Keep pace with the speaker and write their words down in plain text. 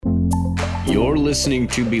You're listening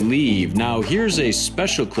to Believe. Now, here's a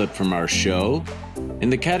special clip from our show in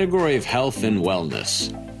the category of health and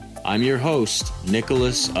wellness. I'm your host,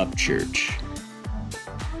 Nicholas Upchurch.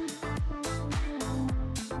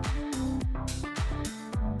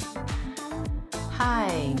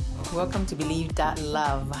 Hi, welcome to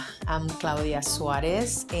Believe.Love. I'm Claudia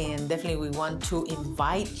Suarez, and definitely we want to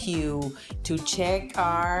invite you to check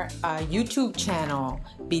our YouTube channel,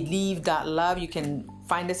 Believe.Love. You can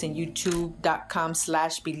find us in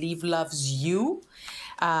youtube.com/BelieveLovesYou.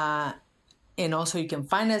 And also you can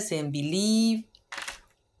find us in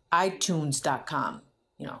BelieveITunes.com.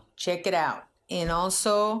 Check it out. And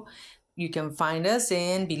also you can find us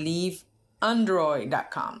in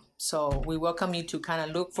BelieveAndroid.com. So we welcome you to kind of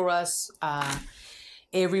look for us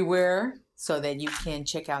everywhere so that you can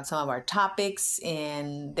check out some of our topics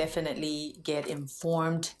and definitely get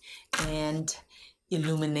informed and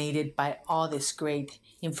illuminated by all this great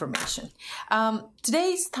information.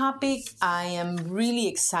 Today's topic, I am really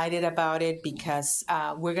excited about it because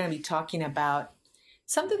we're going to be talking about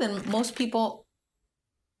something that most people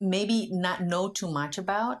maybe not know too much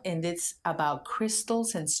about, and it's about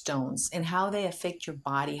crystals and stones and how they affect your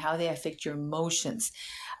body, how they affect your emotions.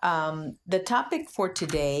 The topic for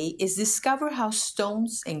today is discover how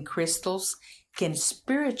stones and crystals can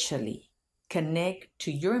spiritually connect to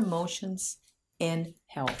your emotions and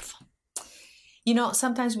health.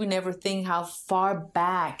 Sometimes we never think how far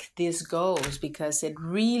back this goes because it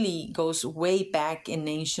really goes way back in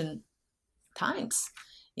ancient times.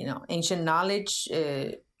 Ancient knowledge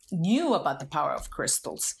knew about the power of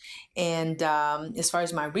crystals. And as far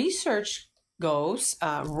as my research goes,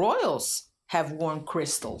 royals have worn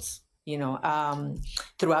crystals,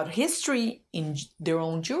 throughout history in their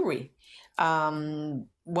own jewelry. One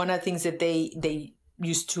of the things that they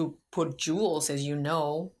used to put jewels, as you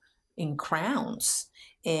know, in crowns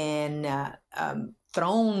and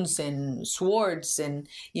thrones and swords and,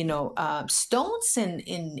 stones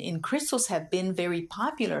and crystals have been very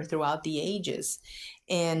popular throughout the ages.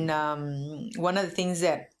 And one of the things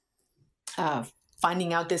that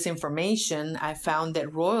finding out this information, I found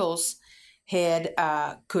that royals could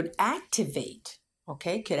activate. I'm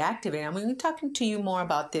going to be talking to you more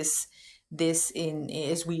about this as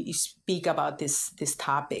we speak about this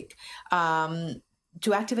topic,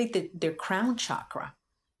 to activate their crown chakra.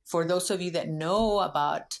 For those of you that know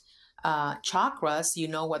about chakras, you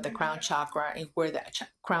know what the crown chakra and where the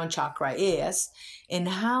crown chakra is and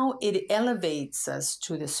how it elevates us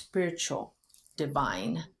to the spiritual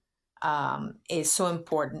divine is so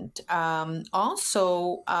important.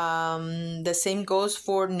 Also, the same goes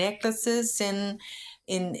for necklaces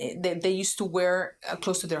they used to wear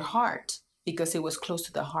close to their heart because it was close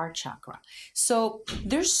to the heart chakra. So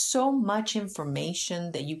there's so much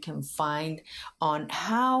information that you can find on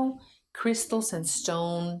how crystals and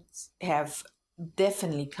stones have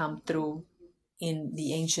definitely come through in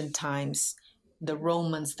the ancient times. The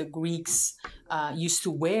Romans, the Greeks used to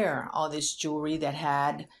wear all this jewelry that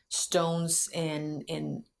had stones and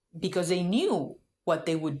because they knew what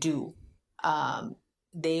they would do.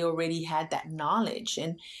 They already had that knowledge.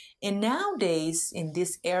 And nowadays, in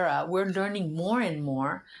this era, we're learning more and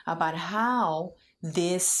more about how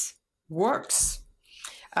this works.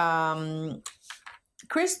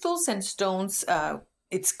 Crystals and stones,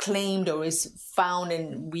 it's claimed or is found,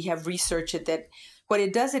 and we have researched it, that what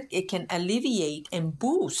it does, it can alleviate and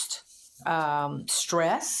boost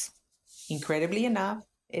stress. Incredibly enough,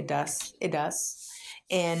 it does.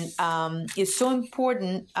 And it's so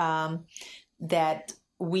important that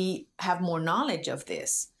we have more knowledge of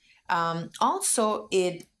this. Also,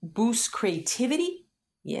 it boosts creativity.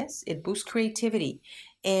 Yes, it boosts creativity.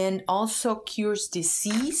 And also cures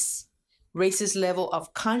disease, raises level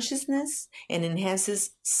of consciousness, and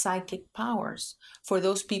enhances psychic powers. For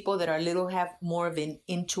those people that have more of an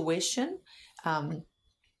intuition, all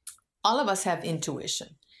of us have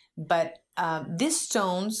intuition. But these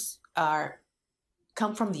stones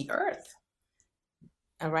come from the earth.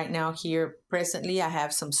 Right now here, presently, I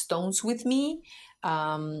have some stones with me.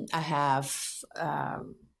 I have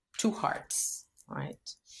 2 hearts,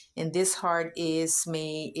 right? And this heart is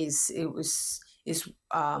the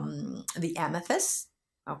amethyst,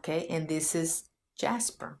 okay? And this is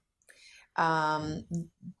jasper.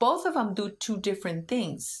 Both of them do 2 different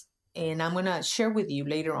things. And I'm going to share with you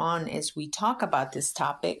later on as we talk about this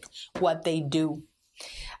topic, what they do.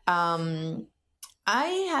 I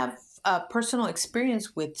have a personal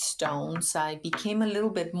experience with stones. I became a little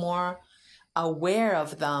bit more aware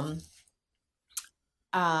of them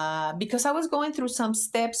because I was going through some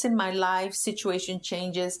steps in my life, situation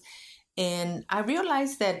changes, and I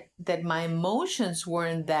realized that my emotions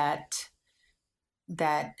weren't that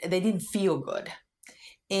that they didn't feel good.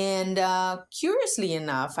 And curiously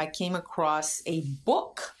enough, I came across a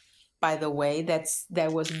book, by the way,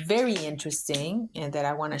 that was very interesting and that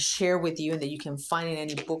I want to share with you and that you can find in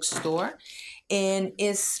any bookstore. And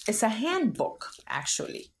it's a handbook,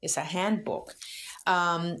 actually. It's a handbook.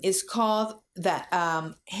 It's called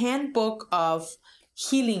the Handbook of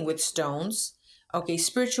Healing with Stones. Okay,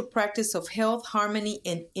 Spiritual Practice of Health, Harmony,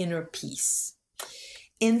 and Inner Peace.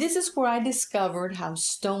 And this is where I discovered how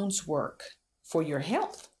stones work for your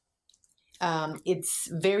health. It's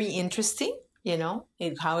very interesting,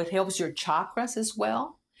 how it helps your chakras as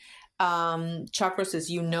well. Chakras, as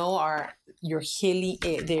you know, are your healing.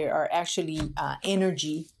 They are actually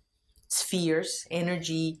energy spheres,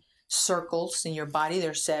 energy circles in your body.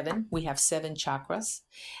 There are 7. We have 7 chakras.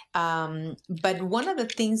 But one of the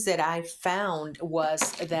things that I found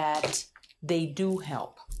was that they do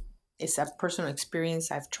help. It's a personal experience.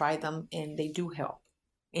 I've tried them and they do help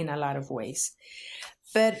in a lot of ways.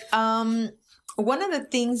 But one of the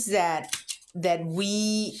things that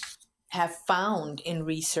we have found in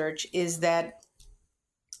research is that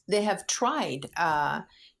they have tried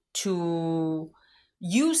to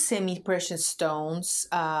use semi-precious stones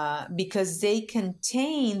because they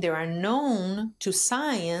are known to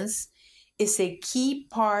science, is a key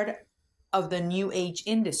part of the New Age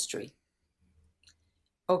industry.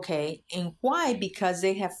 Okay, and why? Because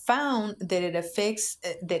they have found that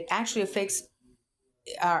that actually affects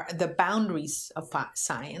the boundaries of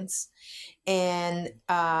science, and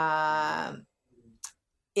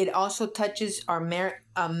it also touches our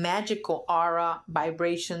magical aura,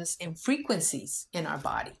 vibrations, and frequencies in our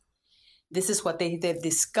body. This is what they've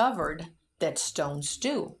discovered that stones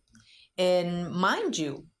do. And mind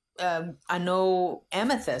you, I know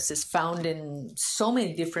amethyst is found in so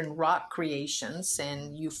many different rock creations,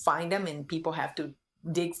 and you find them and people have to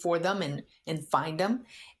dig for them and find them.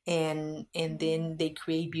 And then they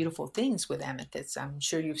create beautiful things with amethyst. I'm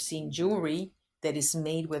sure you've seen jewelry that is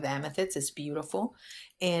made with amethyst. It's beautiful.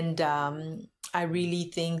 And I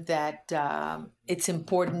really think that it's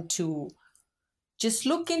important to just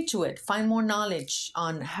look into it, find more knowledge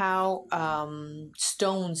on how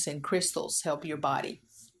stones and crystals help your body.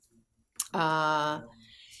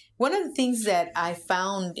 One of the things that I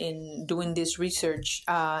found in doing this research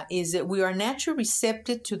is that we are naturally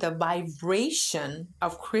receptive to the vibration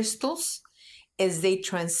of crystals as they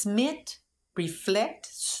transmit, reflect,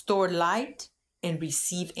 store light, and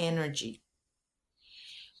receive energy.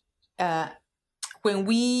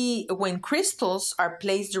 When crystals are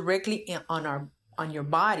placed directly on your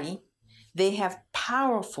body, they have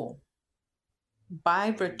powerful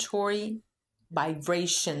vibratory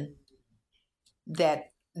vibration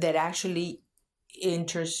that actually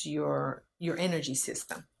enters your energy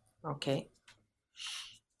system. Okay.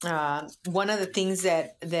 One of the things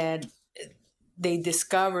that they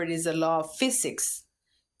discovered is the law of physics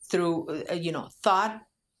through thought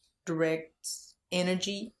directs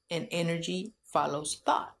energy and energy follows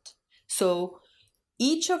thought. So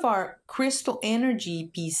each of our crystal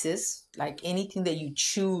energy pieces, like anything that you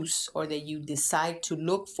choose or that you decide to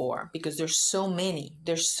look for, because there's so many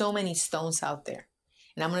stones out there.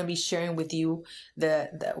 And I'm going to be sharing with you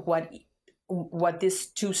what these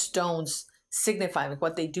 2 stones signify,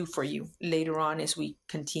 what they do for you later on as we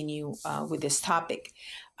continue with this topic.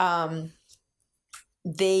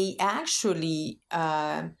 They actually,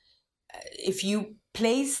 if you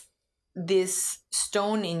place this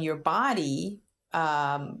stone in your body,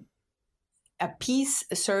 a piece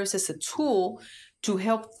serves as a tool to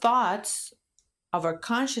help thoughts of our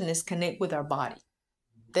consciousness connect with our body.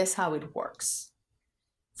 That's how it works.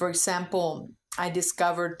 For example, I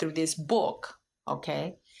discovered through this book,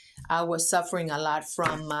 okay, I was suffering a lot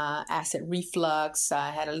from acid reflux. I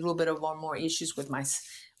had a little bit of more issues with my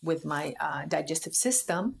digestive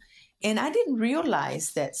system. And I didn't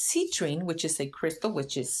realize that citrine, which is a crystal,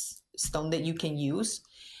 which is stone that you can use,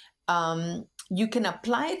 you can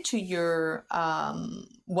apply it to your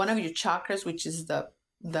one of your chakras, which is the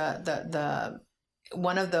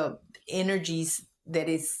one of the energies that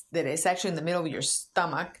is actually in the middle of your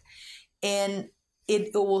stomach, and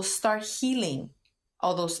it will start healing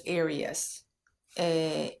all those areas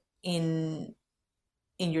in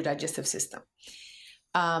your digestive system.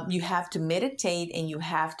 You have to meditate and you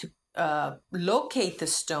have to locate the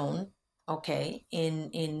stone, okay,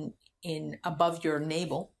 in above your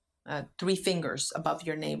navel, 3 fingers above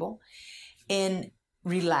your navel, and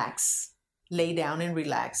relax, lay down and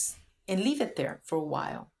relax, and leave it there for a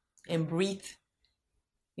while and breathe.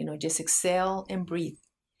 Just exhale and breathe.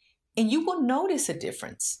 And you will notice a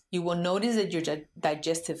difference. You will notice that your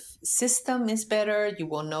digestive system is better. You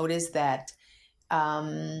will notice that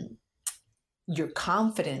Your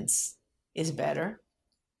confidence is better.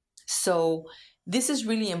 So this is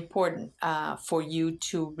really important for you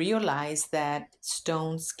to realize that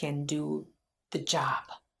stones can do the job.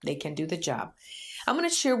 They can do the job. I'm going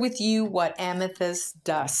to share with you what amethyst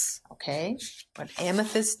does, okay? What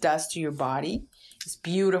amethyst does to your body. It's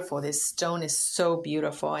beautiful. This stone is so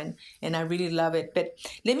beautiful, and I really love it. But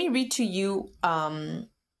let me read to you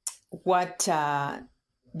what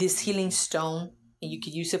this healing stone, and you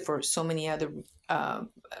could use it for so many other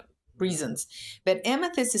reasons. But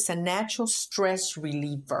amethyst is a natural stress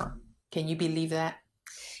reliever. Can you believe that?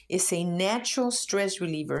 It's a natural stress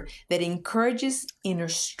reliever that encourages inner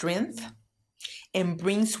strength and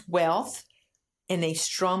brings wealth and a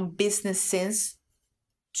strong business sense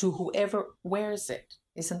to whoever wears it.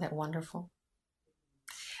 Isn't that wonderful?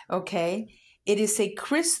 Okay. It is a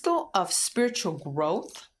crystal of spiritual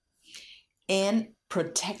growth and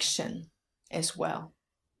protection as well.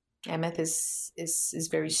 Amethyst is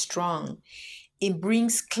very strong. It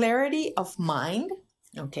brings clarity of mind.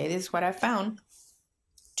 Okay, this is what I found.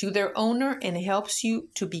 To their owner, and helps you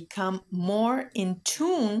to become more in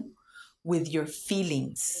tune with your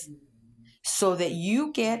feelings so that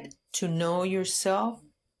you get to know yourself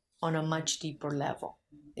on a much deeper level.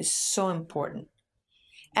 It's so important.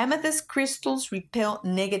 Amethyst crystals repel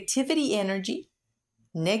negative energy,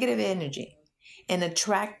 and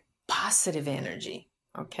attract positive energy,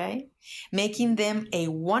 okay? Making them a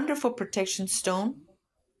wonderful protection stone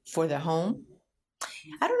for the home.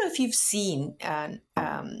 I don't know if you've seen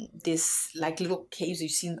this, like little caves.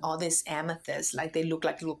 You've seen all this amethyst, like they look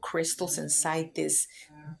like little crystals inside this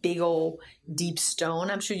big old deep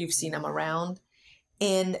stone. I'm sure you've seen them around.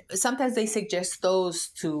 And sometimes they suggest those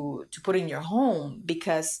to put in your home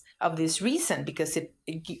because of this reason, because it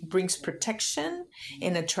brings protection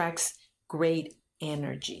and attracts great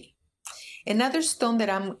energy. Another stone that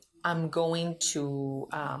I'm going to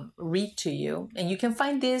read to you, and you can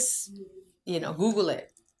find this, Google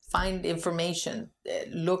it, find information,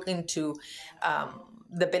 look into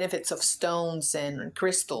the benefits of stones and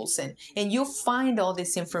crystals, and you'll find all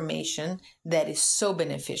this information that is so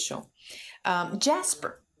beneficial.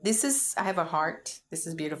 Jasper. I have a heart. This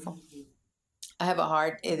is beautiful. I have a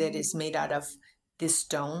heart that is made out of this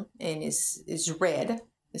stone and is red.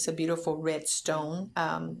 It's a beautiful red stone.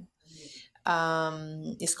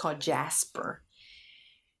 It's called jasper.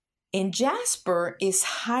 And jasper is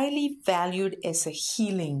highly valued as a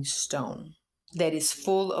healing stone that is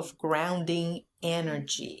full of grounding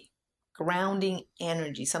energy. Grounding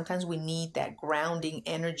energy. Sometimes we need that grounding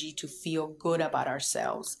energy to feel good about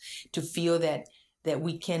ourselves, to feel that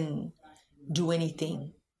we can do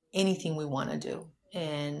anything we want to do,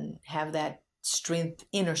 and have that strength,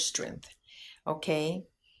 inner strength. Okay.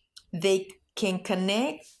 They can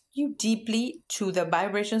connect you deeply to the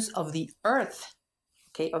vibrations of the earth.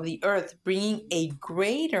 Okay, of the earth, bringing a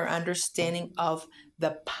greater understanding of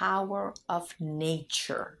the power of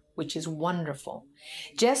nature, which is wonderful.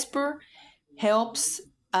 Jasper helps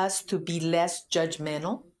us to be less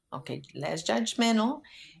judgmental,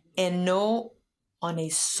 and know on a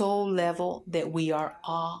soul level that we are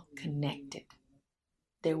all connected.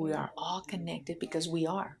 That we are all connected because we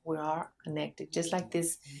are connected. Just like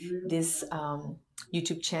this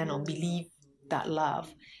YouTube channel,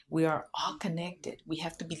 Believe.Love. We are all connected. We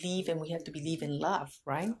have to believe, and we have to believe in love,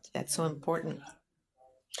 right? That's so important.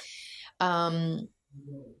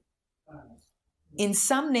 In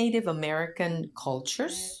some Native American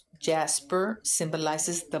cultures, jasper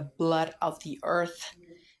symbolizes the blood of the earth,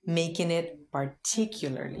 making it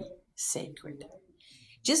particularly sacred.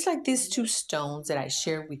 Just like these two stones that I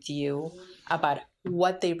shared with you about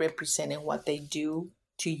what they represent and what they do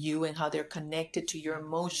to you, and how they're connected to your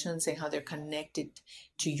emotions and how they're connected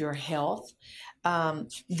to your health.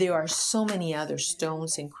 There are so many other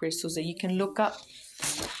stones and crystals that you can look up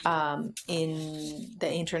in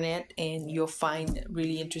the internet, and you'll find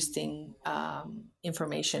really interesting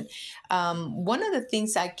information. One of the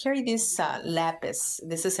things, I carry this lapis.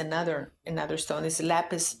 This is another stone. This is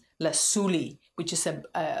lapis lazuli, which is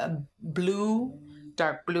a blue,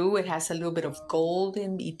 dark blue. It has a little bit of gold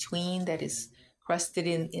in between that is crusted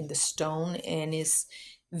in the stone, and is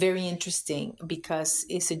very interesting because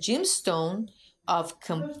it's a gemstone of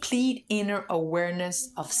complete inner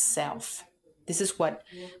awareness of self. This is what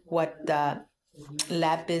the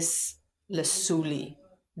lapis lazuli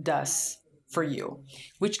does for you,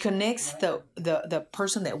 which connects the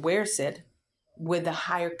person that wears it with the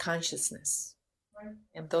higher consciousness.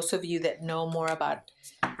 And those of you that know more about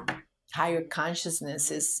higher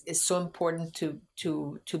consciousness, is so important to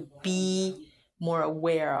be more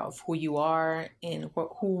aware of who you are and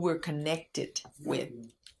who we're connected with,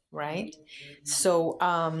 right? So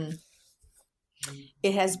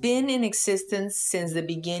it has been in existence since the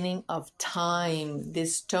beginning of time.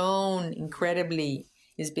 This stone, incredibly,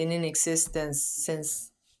 has been in existence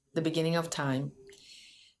since the beginning of time.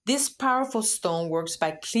 This powerful stone works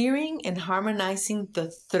by clearing and harmonizing the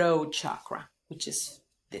throat chakra, which is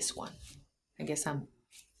this one. I guess I'm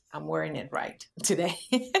wearing it right today.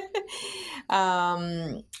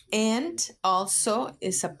 And also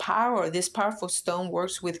is a power. This powerful stone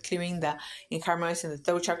works with clearing and harmonizing the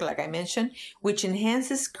throat chakra, like I mentioned, which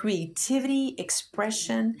enhances creativity,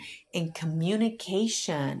 expression, and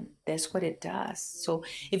communication. That's what it does. So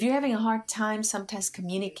if you're having a hard time sometimes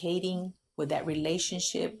communicating with that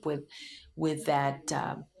relationship, with that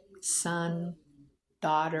son,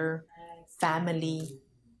 daughter, family,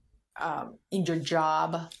 in your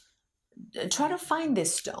job, try to find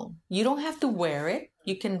this stone. You don't have to wear it.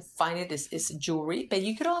 You can find it as jewelry, but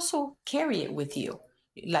you could also carry it with you,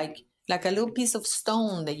 like a little piece of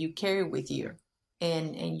stone that you carry with you,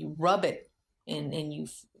 and you rub it, and you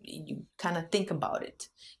kind of think about it,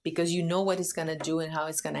 because you know what it's going to do and how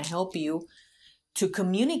it's going to help you to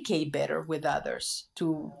communicate better with others,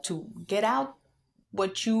 to get out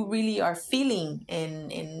what you really are feeling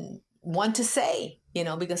and want to say,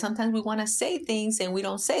 because sometimes we want to say things and we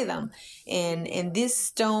don't say them. And this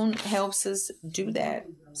stone helps us do that,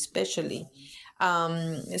 especially.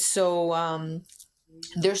 There's so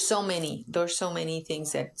many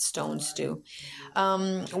things that stones do.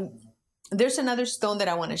 There's another stone that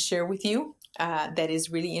I want to share with you that is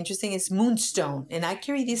really interesting. It's moonstone. And I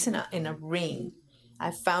carry this in a ring. I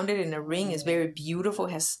found it in a ring. It's very beautiful.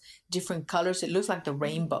 It has different colors. It looks like the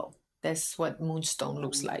rainbow. That's what moonstone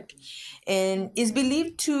looks like. And is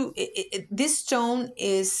believed this stone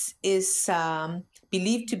is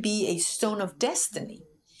believed to be a stone of destiny.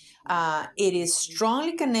 It is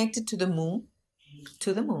strongly connected to the moon,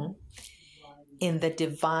 in the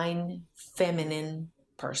divine feminine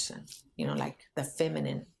person, like the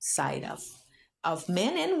feminine side of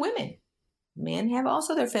men and women. Men have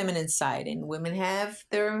also their feminine side, and women have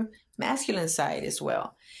their masculine side as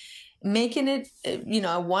well, making it,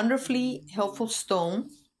 a wonderfully helpful stone,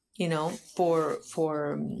 for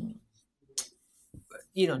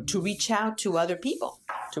to reach out to other people,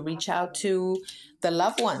 to reach out to the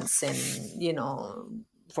loved ones, and,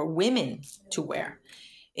 for women to wear.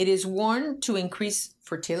 It is worn to increase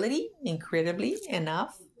fertility, incredibly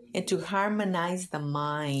enough, and to harmonize the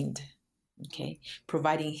mind, okay,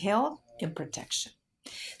 providing health and protection.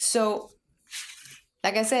 So,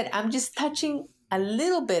 like I said, I'm just touching a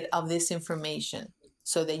little bit of this information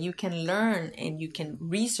so that you can learn and you can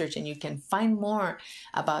research and you can find more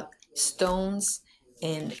about stones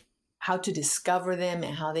and how to discover them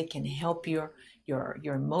and how they can help your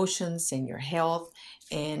emotions and your health.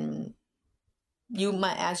 And you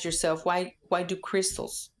might ask yourself, why do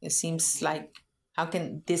crystals? It seems like, how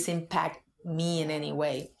can this impact me in any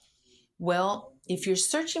way? Well, if you're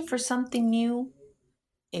searching for something new,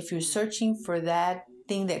 if you're searching for that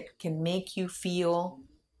thing that can make you feel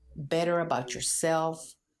better about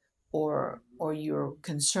yourself, or you're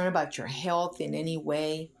concerned about your health in any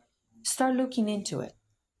way, start looking into it.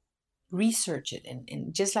 Research it.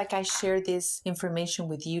 And just like I share this information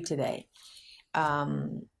with you today,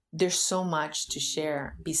 there's so much to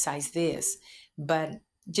share besides this. But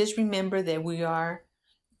just remember that we are...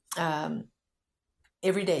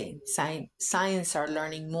 every day, science are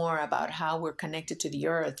learning more about how we're connected to the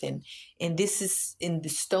earth, and this is, in the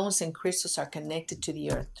stones and crystals are connected to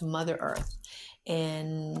the earth, to Mother Earth,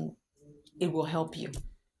 and it will help you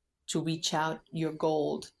to reach out your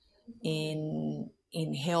gold in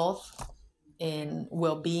health and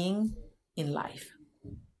well-being in life.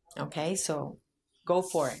 Okay, so go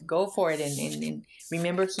for it, and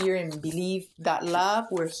remember, here in Believe.Love,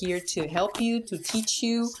 we're here to help you, to teach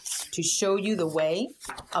you, to show you the way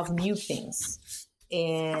of new things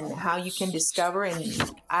and how you can discover. And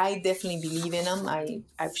I definitely believe in them.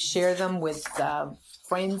 I've shared them with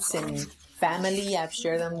friends and family. I've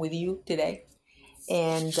shared them with you today,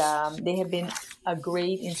 and they have been a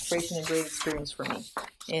great inspiration, a great experience for me,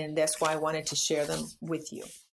 and that's why I wanted to share them with you.